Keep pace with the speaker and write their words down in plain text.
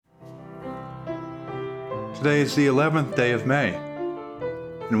Today is the 11th day of May,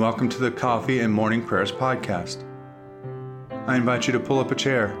 and welcome to the Coffee and Morning Prayers podcast. I invite you to pull up a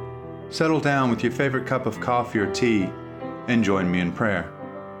chair, settle down with your favorite cup of coffee or tea, and join me in prayer.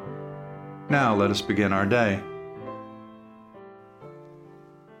 Now let us begin our day.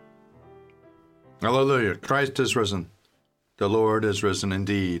 Alleluia, Christ is risen. The Lord is risen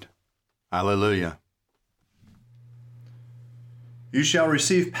indeed. Alleluia. You shall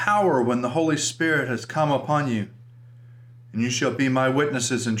receive power when the Holy Spirit has come upon you, and you shall be my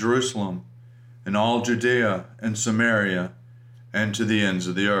witnesses in Jerusalem, in all Judea and Samaria, and to the ends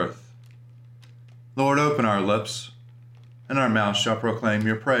of the earth. Lord, open our lips, and our mouth shall proclaim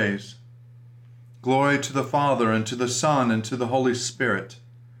your praise. Glory to the Father, and to the Son, and to the Holy Spirit,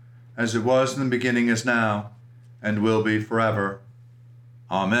 as it was in the beginning, is now, and will be forever.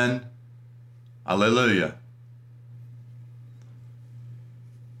 Amen. Alleluia.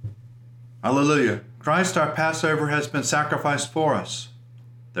 Alleluia. Christ our Passover has been sacrificed for us.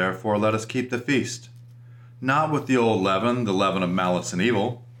 Therefore let us keep the feast, not with the old leaven, the leaven of malice and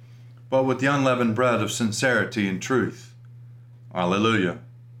evil, but with the unleavened bread of sincerity and truth. Alleluia.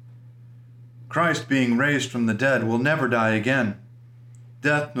 Christ, being raised from the dead, will never die again.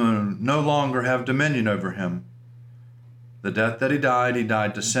 Death will no longer have dominion over him. The death that he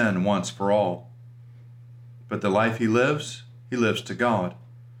died to sin once for all. But the life he lives to God.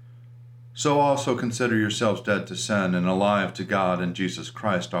 So also consider yourselves dead to sin and alive to God in Jesus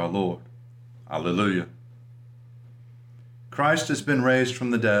Christ our Lord. Alleluia. Christ has been raised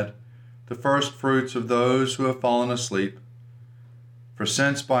from the dead, the first fruits of those who have fallen asleep. For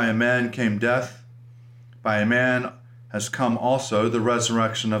since by a man came death, by a man has come also the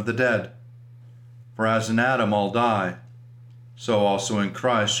resurrection of the dead. For as in Adam all die, so also in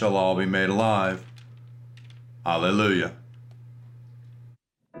Christ shall all be made alive. Alleluia.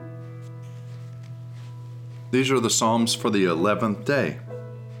 These are the Psalms for the 11th day.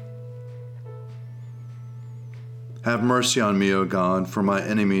 Have mercy on me, O God, for my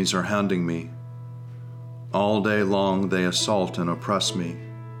enemies are hounding me. All day long they assault and oppress me.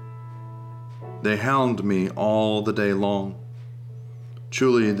 They hound me all the day long.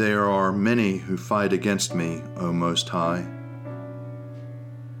 Truly there are many who fight against me, O Most High.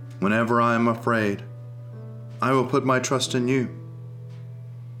 Whenever I am afraid, I will put my trust in you.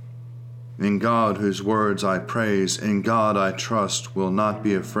 In God, whose words I praise, in God I trust, will not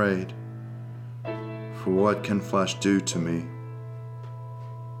be afraid. For what can flesh do to me?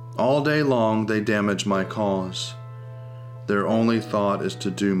 All day long they damage my cause. Their only thought is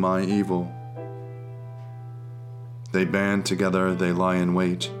to do my evil. They band together, they lie in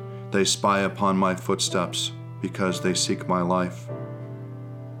wait. They spy upon my footsteps, because they seek my life.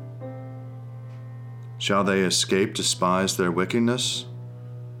 Shall they escape, despise their wickedness?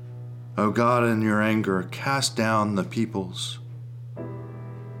 O God, in your anger, cast down the peoples.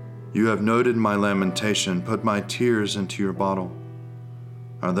 You have noted my lamentation, put my tears into your bottle.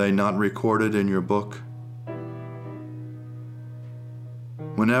 Are they not recorded in your book?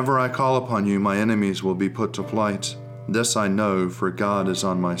 Whenever I call upon you, my enemies will be put to flight. This I know, for God is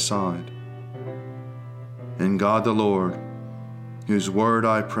on my side. In God the Lord, whose word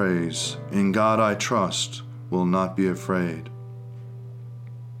I praise, in God I trust, will not be afraid.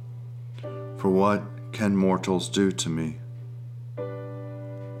 For what can mortals do to me?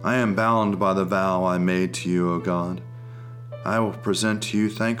 I am bound by the vow I made to you, O God. I will present to you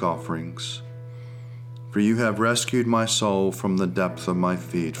thank offerings. For you have rescued my soul from the depth of my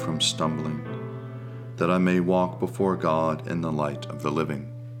feet from stumbling, that I may walk before God in the light of the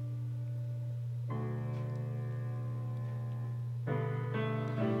living.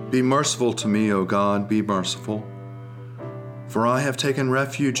 Be merciful to me, O God, be merciful. For I have taken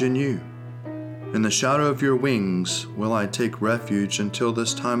refuge in you. In the shadow of your wings will I take refuge until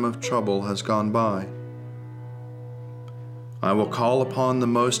this time of trouble has gone by. I will call upon the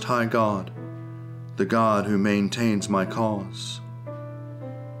Most High God, the God who maintains my cause.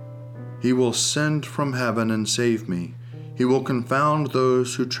 He will send from heaven and save me. He will confound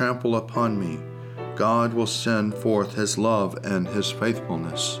those who trample upon me. God will send forth his love and his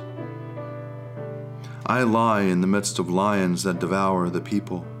faithfulness. I lie in the midst of lions that devour the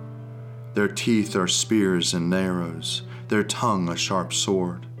people. Their teeth are spears and arrows, their tongue a sharp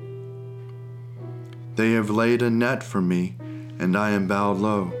sword. They have laid a net for me, and I am bowed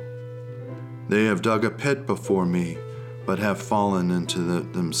low. They have dug a pit before me, but have fallen into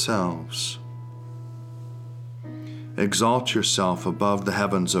themselves. Exalt yourself above the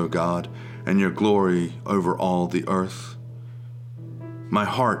heavens, O God, and your glory over all the earth. My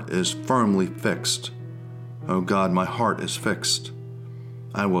heart is firmly fixed. O God, my heart is fixed.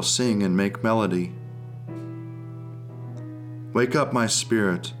 I will sing and make melody. Wake up my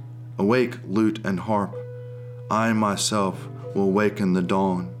spirit, awake lute and harp. I myself will waken the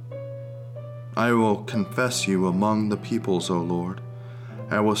dawn. I will confess you among the peoples, O Lord.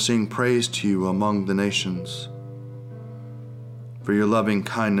 I will sing praise to you among the nations. For your loving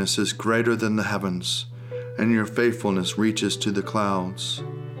kindness is greater than the heavens, and your faithfulness reaches to the clouds.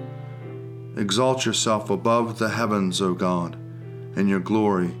 Exalt yourself above the heavens, O God, and your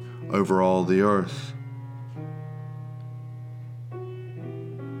glory over all the earth.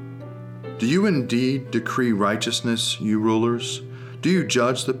 Do you indeed decree righteousness, you rulers? Do you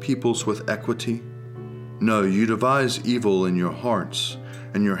judge the peoples with equity? No, you devise evil in your hearts,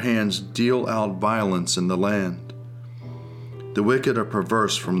 and your hands deal out violence in the land. The wicked are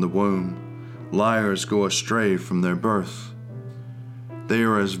perverse from the womb. Liars go astray from their birth. They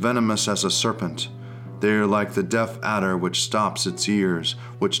are as venomous as a serpent. They are like the deaf adder which stops its ears,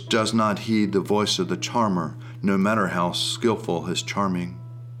 which does not heed the voice of the charmer, no matter how skillful his charming.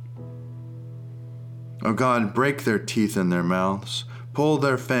 O God, break their teeth in their mouths. Pull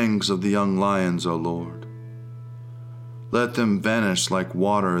their fangs of the young lions, O Lord. Let them vanish like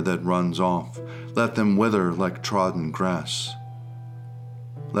water that runs off. Let them wither like trodden grass.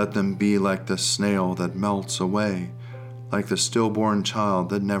 Let them be like the snail that melts away, like the stillborn child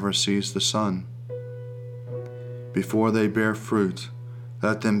that never sees the sun. Before they bear fruit,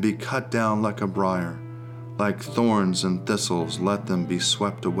 let them be cut down like a briar. Like thorns and thistles, let them be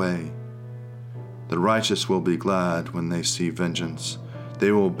swept away. The righteous will be glad when they see vengeance.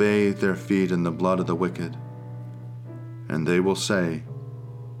 They will bathe their feet in the blood of the wicked. And they will say,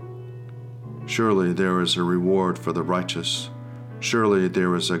 surely there is a reward for the righteous. Surely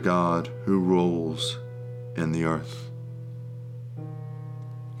there is a God who rules in the earth.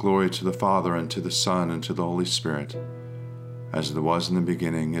 Glory to the Father, and to the Son, and to the Holy Spirit, as it was in the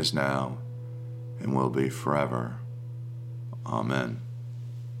beginning, is now, and will be forever. Amen.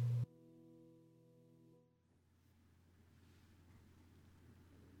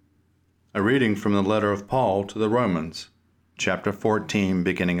 A reading from the letter of Paul to the Romans, chapter 14,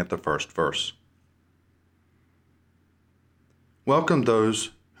 beginning at the first verse. Welcome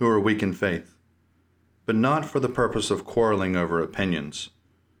those who are weak in faith, but not for the purpose of quarreling over opinions.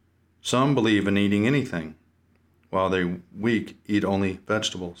 Some believe in eating anything, while the weak eat only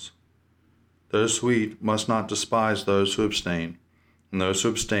vegetables. Those who eat must not despise those who abstain, and those who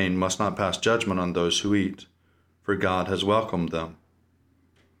abstain must not pass judgment on those who eat, for God has welcomed them.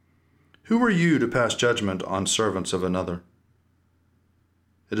 Who are you to pass judgment on servants of another?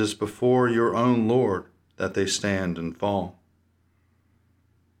 It is before your own Lord that they stand and fall.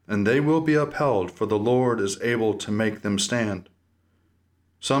 And they will be upheld, for the Lord is able to make them stand.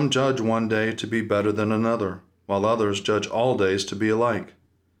 Some judge one day to be better than another, while others judge all days to be alike.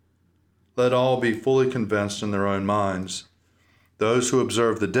 Let all be fully convinced in their own minds. Those who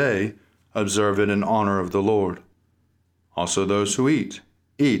observe the day, observe it in honor of the Lord. Also those who eat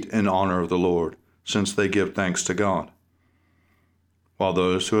in honor of the Lord, since they give thanks to God. While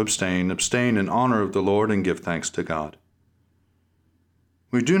those who abstain in honor of the Lord and give thanks to God.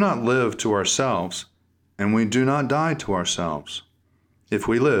 We do not live to ourselves, and we do not die to ourselves. If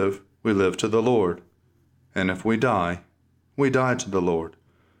we live to the Lord, and if we die to the Lord.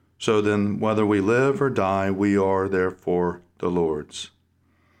 So then, whether we live or die, we are therefore the Lord's.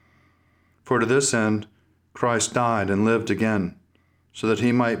 For to this end Christ died and lived again, so that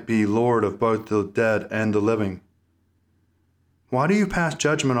he might be Lord of both the dead and the living. Why do you pass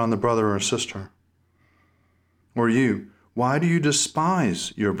judgment on the brother or sister? Or you, why do you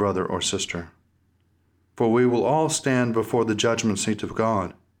despise your brother or sister? For we will all stand before the judgment seat of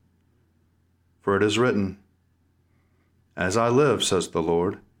God. For it is written, as I live, says the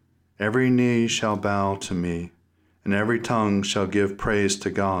Lord, every knee shall bow to me, and every tongue shall give praise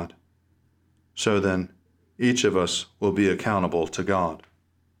to God. So then, each of us will be accountable to God.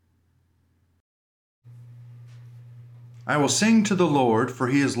 I will sing to the Lord, for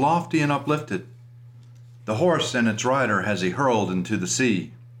he is lofty and uplifted. The horse and its rider has he hurled into the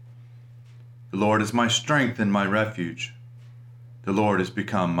sea. The Lord is my strength and my refuge. The Lord has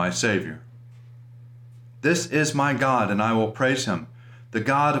become my Savior. This is my God, and I will praise him, the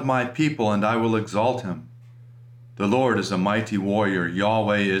God of my people, and I will exalt him. The Lord is a mighty warrior,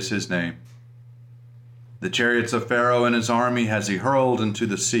 Yahweh is his name. The chariots of Pharaoh and his army has he hurled into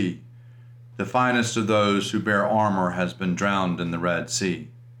the sea. The finest of those who bear armor has been drowned in the Red Sea.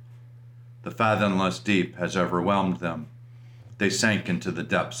 The fathomless deep has overwhelmed them. They sank into the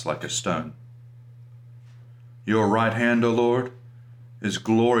depths like a stone. Your right hand, O Lord, is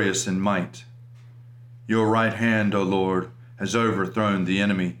glorious in might. Your right hand, O Lord, has overthrown the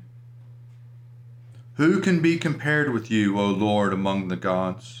enemy. Who can be compared with you, O Lord, among the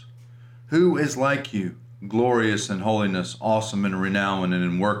gods? Who is like you, glorious in holiness, awesome in renown, and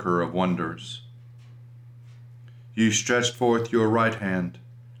in worker of wonders? You stretched forth your right hand.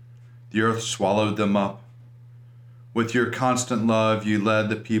 The earth swallowed them up. With your constant love you led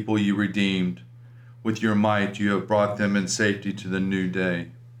the people you redeemed. With your might you have brought them in safety to the new day.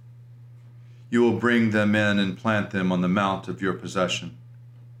 You will bring them in and plant them on the mount of your possession,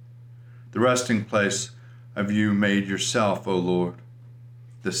 the resting place of you made yourself, O Lord,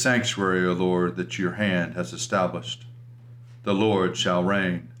 the sanctuary, O Lord, that your hand has established. The Lord shall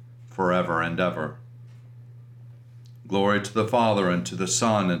reign forever and ever. Glory to the Father, and to the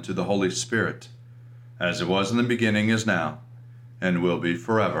Son, and to the Holy Spirit, as it was in the beginning, is now, and will be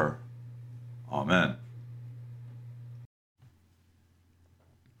forever. Amen.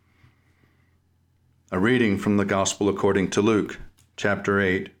 A reading from the Gospel according to Luke, chapter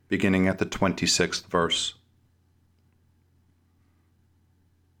 8, beginning at the 26th verse.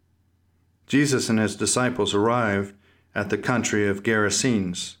 Jesus and his disciples arrived at the country of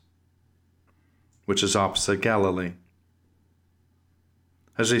Gerasenes, which is opposite Galilee.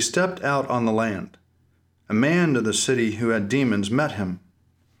 As he stepped out on the land, a man of the city who had demons met him.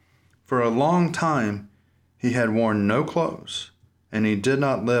 For a long time he had worn no clothes, and he did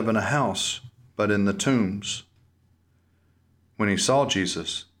not live in a house, but in the tombs. When he saw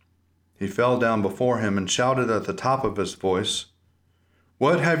Jesus, he fell down before him and shouted at the top of his voice,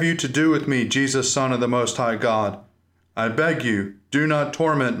 "What have you to do with me, Jesus, Son of the Most High God? I beg you, do not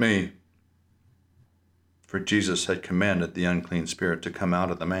torment me." For Jesus had commanded the unclean spirit to come out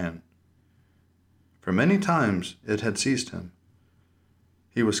of the man. For many times it had seized him.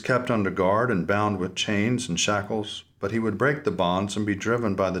 He was kept under guard and bound with chains and shackles, but he would break the bonds and be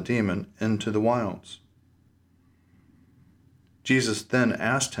driven by the demon into the wilds. Jesus then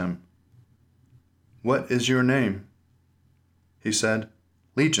asked him, "What is your name?" He said,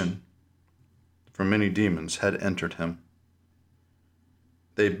 "Legion," for many demons had entered him.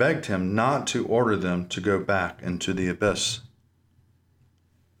 They begged him not to order them to go back into the abyss.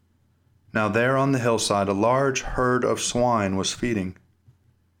 Now there on the hillside a large herd of swine was feeding,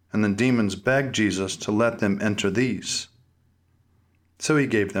 and the demons begged Jesus to let them enter these. So he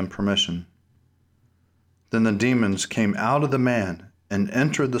gave them permission. Then the demons came out of the man and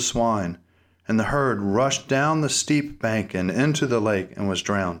entered the swine, and the herd rushed down the steep bank and into the lake and was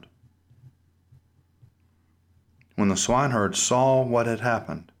drowned. When the swineherds saw what had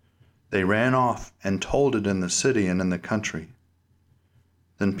happened, they ran off and told it in the city and in the country.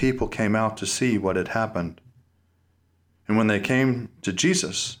 Then people came out to see what had happened. And when they came to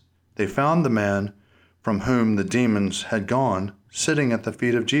Jesus, they found the man from whom the demons had gone sitting at the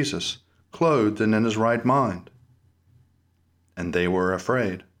feet of Jesus, clothed and in his right mind. And they were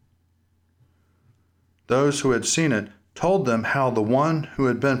afraid. Those who had seen it told them how the one who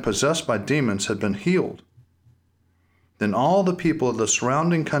had been possessed by demons had been healed. Then all the people of the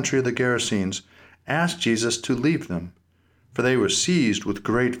surrounding country of the Gerasenes asked Jesus to leave them, for they were seized with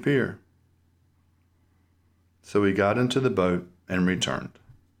great fear. So he got into the boat and returned.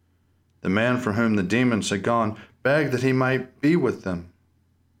 The man from whom the demons had gone begged that he might be with them.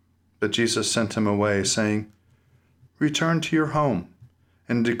 But Jesus sent him away, saying, "Return to your home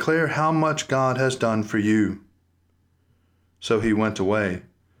and declare how much God has done for you." So he went away,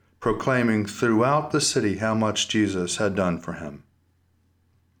 proclaiming throughout the city how much Jesus had done for him.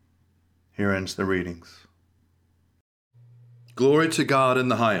 Here ends the readings. Glory to God in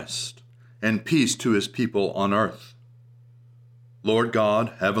the highest, and peace to his people on earth. Lord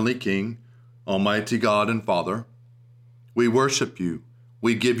God, heavenly King, almighty God and Father, we worship you,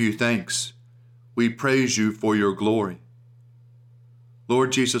 we give you thanks, we praise you for your glory.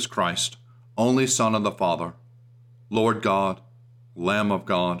 Lord Jesus Christ, only Son of the Father, Lord God, Lamb of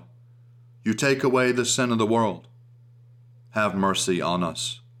God, you take away the sin of the world. Have mercy on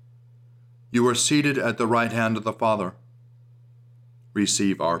us. You are seated at the right hand of the Father.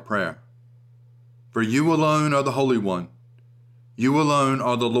 Receive our prayer. For you alone are the Holy One. You alone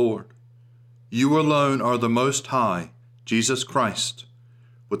are the Lord. You alone are the Most High, Jesus Christ,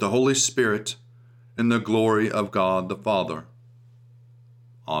 with the Holy Spirit, in the glory of God the Father.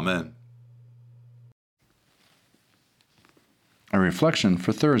 Amen. A reflection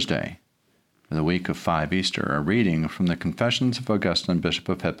for Thursday, for the week of 5 Easter, a reading from the Confessions of Augustine, Bishop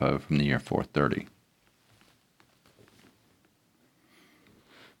of Hippo, from the year 430.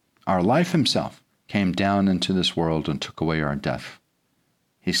 Our life himself came down into this world and took away our death.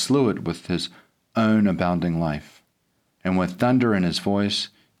 He slew it with his own abounding life, and with thunder in his voice,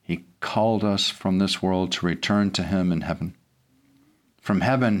 he called us from this world to return to him in heaven. From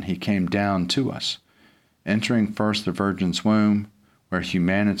heaven he came down to us, entering first the Virgin's womb, where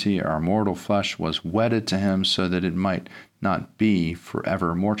humanity, our mortal flesh, was wedded to him so that it might not be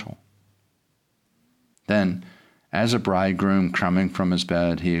forever mortal. Then, as a bridegroom coming from his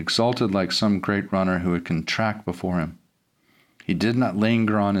bed, he exulted like some great runner who can track before him. He did not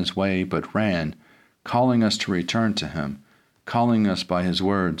linger on his way, but ran, calling us to return to him, calling us by his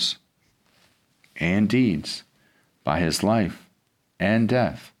words and deeds, by his life and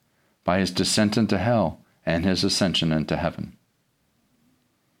death, by his descent into hell and his ascension into heaven.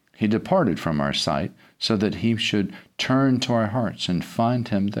 He departed from our sight so that he should turn to our hearts and find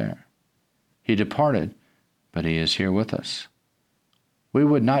him there. He departed, but he is here with us. We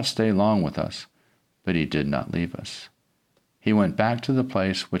would not stay long with us, but he did not leave us. He went back to the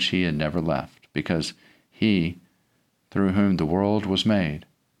place which he had never left, because he, through whom the world was made,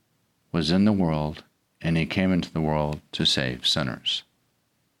 was in the world, and he came into the world to save sinners.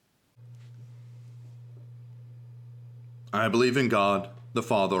 I believe in God, the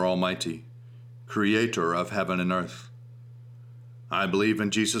Father Almighty, creator of heaven and earth. I believe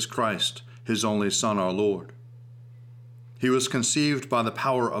in Jesus Christ, his only Son, our Lord. He was conceived by the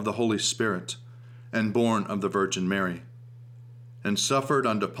power of the Holy Spirit and born of the Virgin Mary, and suffered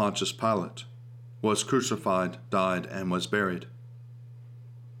under Pontius Pilate, was crucified, died, and was buried.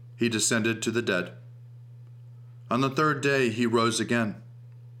 He descended to the dead. On the third day he rose again.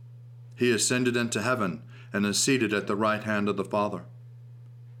 He ascended into heaven and is seated at the right hand of the Father.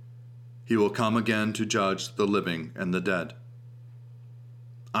 He will come again to judge the living and the dead.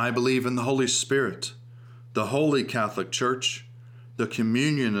 I believe in the Holy Spirit, the Holy Catholic Church, the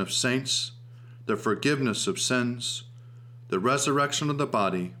communion of saints, the forgiveness of sins, the resurrection of the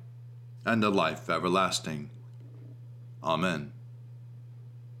body, and the life everlasting. Amen.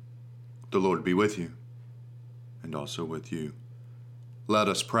 The Lord be with you, and also with you. Let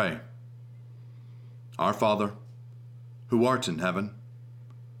us pray. Our Father, who art in heaven,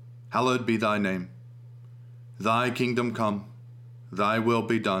 hallowed be thy name. Thy kingdom come, thy will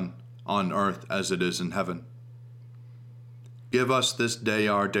be done, on earth as it is in heaven. Give us this day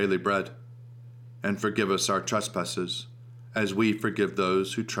our daily bread, and forgive us our trespasses, as we forgive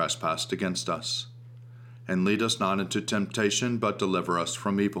those who trespass against us. And lead us not into temptation, but deliver us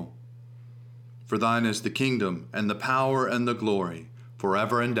from evil. For thine is the kingdom, and the power, and the glory,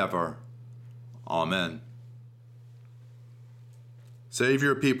 forever and ever. Amen. Save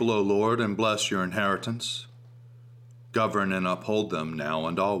your people, O Lord, and bless your inheritance. Govern and uphold them now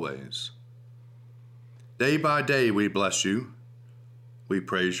and always. Day by day we bless you. We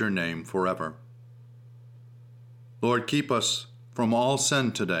praise your name forever. Lord, keep us from all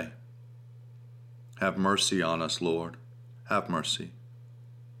sin today. Have mercy on us, Lord. Have mercy.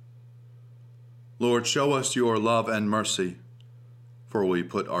 Lord, show us your love and mercy, for we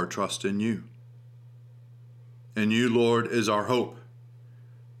put our trust in you. In you, Lord, is our hope,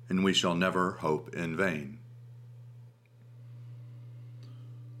 and we shall never hope in vain.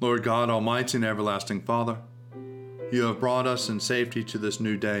 Lord God, Almighty and everlasting Father, you have brought us in safety to this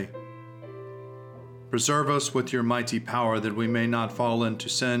new day. Preserve us with your mighty power that we may not fall into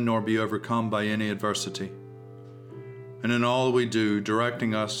sin nor be overcome by any adversity. And in all we do,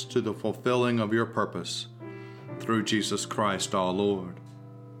 directing us to the fulfilling of your purpose, through Jesus Christ our Lord.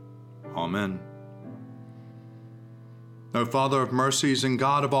 Amen. O Father of mercies and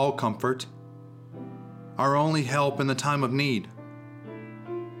God of all comfort, our only help in the time of need,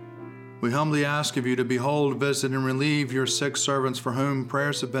 we humbly ask of you to behold, visit, and relieve your sick servants for whom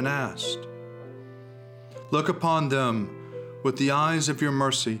prayers have been asked. Look upon them with the eyes of your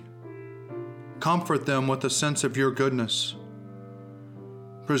mercy. Comfort them with a sense of your goodness.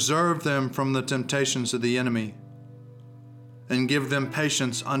 Preserve them from the temptations of the enemy, and give them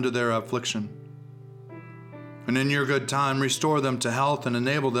patience under their affliction. And in your good time, restore them to health and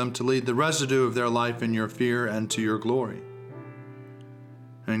enable them to lead the residue of their life in your fear and to your glory.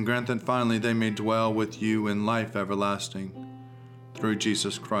 And grant that finally they may dwell with you in life everlasting, through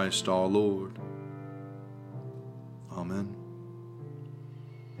Jesus Christ our Lord. Amen.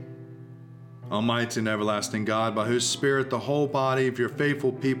 Almighty and everlasting God, by whose Spirit the whole body of your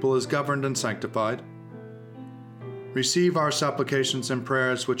faithful people is governed and sanctified, receive our supplications and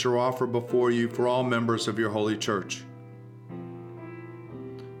prayers which are offered before you for all members of your holy church,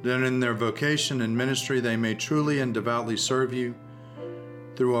 that in their vocation and ministry they may truly and devoutly serve you,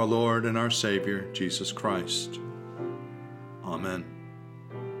 through our Lord and our Savior, Jesus Christ. Amen.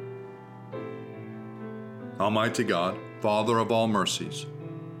 Almighty God, Father of all mercies,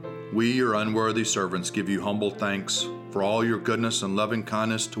 we, your unworthy servants, give you humble thanks for all your goodness and loving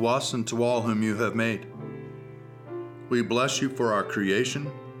kindness to us and to all whom you have made. We bless you for our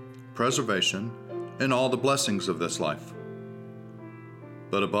creation, preservation, and all the blessings of this life,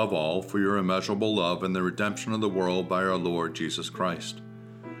 but above all, for your immeasurable love and the redemption of the world by our Lord Jesus Christ,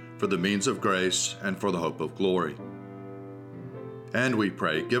 for the means of grace and for the hope of glory. And we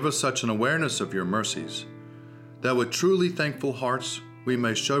pray, give us such an awareness of your mercies, that with truly thankful hearts we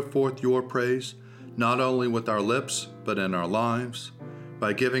may show forth your praise, not only with our lips, but in our lives,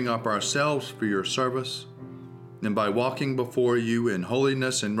 by giving up ourselves for your service, and by walking before you in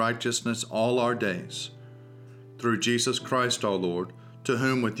holiness and righteousness all our days. Through Jesus Christ our Lord, to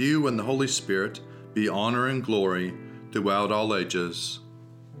whom with you and the Holy Spirit be honor and glory throughout all ages.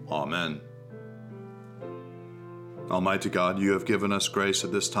 Amen. Almighty God, you have given us grace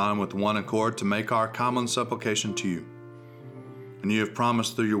at this time with one accord to make our common supplication to you. And you have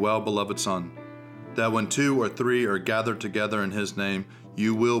promised through your well-beloved Son, that when 2 or 3 are gathered together in his name,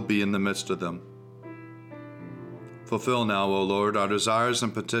 you will be in the midst of them. Fulfill now, O Lord, our desires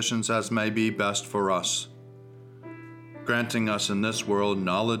and petitions as may be best for us, granting us in this world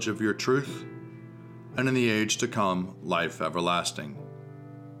knowledge of your truth, and in the age to come, life everlasting.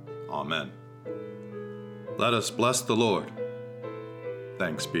 Amen. Let us bless the Lord.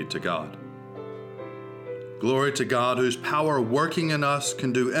 Thanks be to God. Glory to God, whose power working in us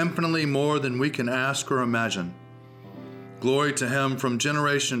can do infinitely more than we can ask or imagine. Glory to him from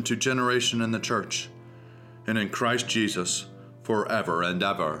generation to generation in the church, and in Christ Jesus forever and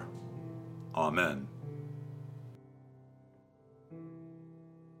ever. Amen.